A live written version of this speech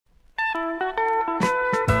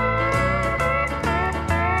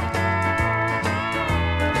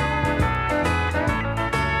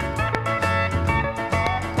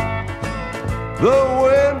The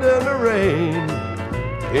wind and the rain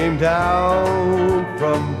came down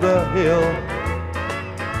from the hill,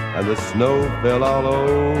 and the snow fell all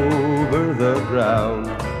over the ground.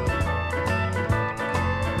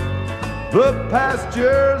 The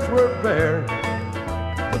pastures were bare,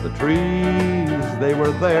 but the trees, they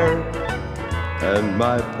were there, and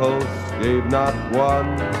my pulse gave not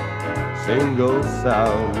one single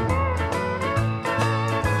sound.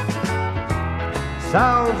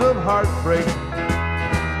 Sounds of heartbreak,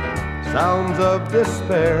 sounds of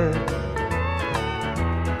despair,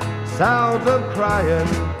 sounds of crying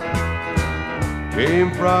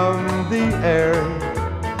came from the air.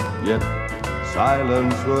 Yet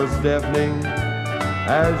silence was deafening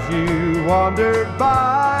as you wandered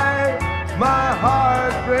by. My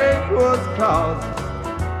heartbreak was caused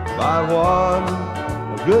by one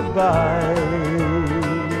goodbye.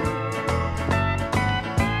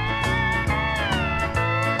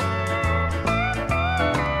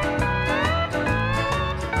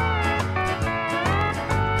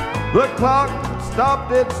 The clock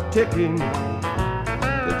stopped its ticking,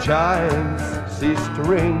 the chimes ceased to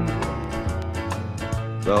ring.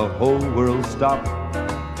 The whole world stopped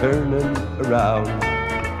turning around.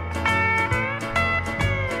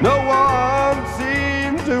 No one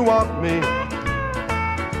seemed to want me,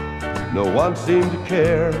 no one seemed to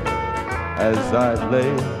care, as I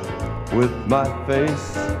lay with my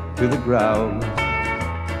face to the ground.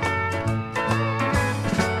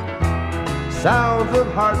 Sounds of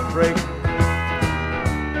heartbreak,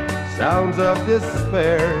 sounds of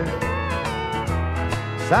despair,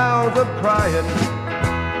 sounds of crying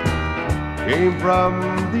came from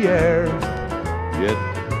the air. Yet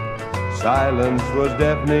silence was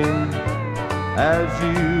deafening as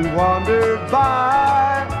you wandered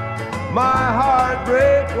by. My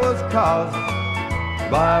heartbreak was caused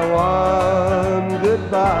by one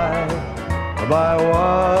goodbye, by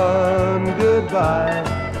one goodbye.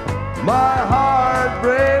 My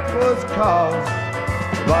heartbreak was caused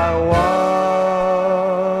by one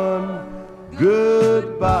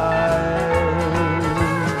goodbye.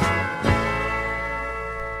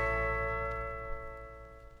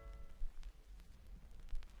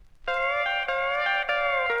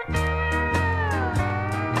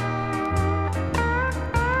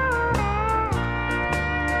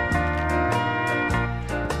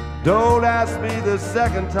 Don't ask me the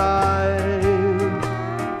second time.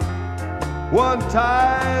 One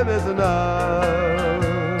time is enough.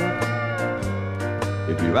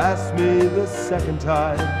 If you ask me the second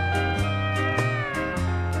time,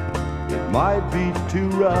 it might be too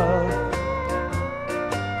rough.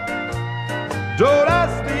 Don't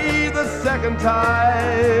ask me the second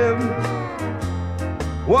time.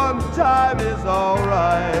 One time is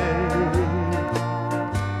alright.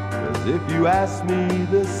 'Cause if you ask me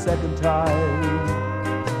the second time,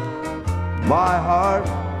 my heart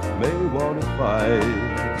may want to fight.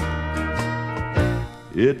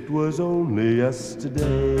 It was only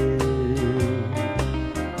yesterday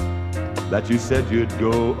that you said you'd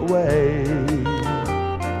go away.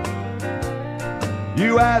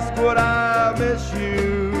 You asked would I miss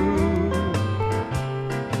you.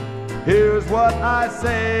 Here's what I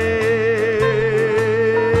say: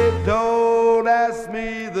 don't ask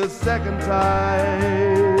me the second time.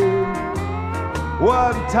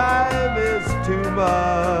 One time is too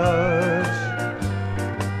much.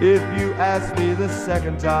 If you ask me the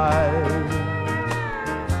second time,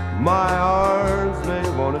 my arms may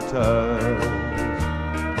want to touch.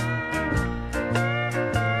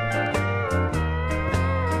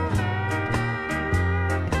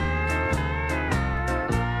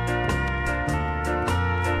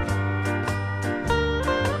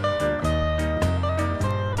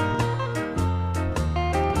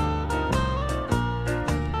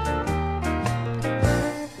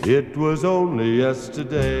 It was only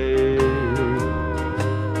yesterday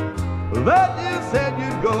that you said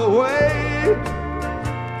you'd go away.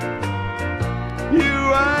 You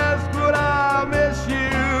asked would I miss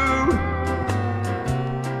you.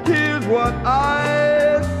 Here's what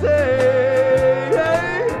I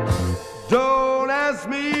say: don't ask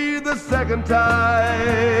me the second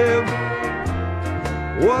time.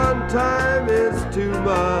 One time is too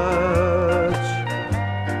much.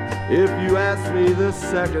 If you ask me the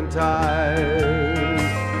second time,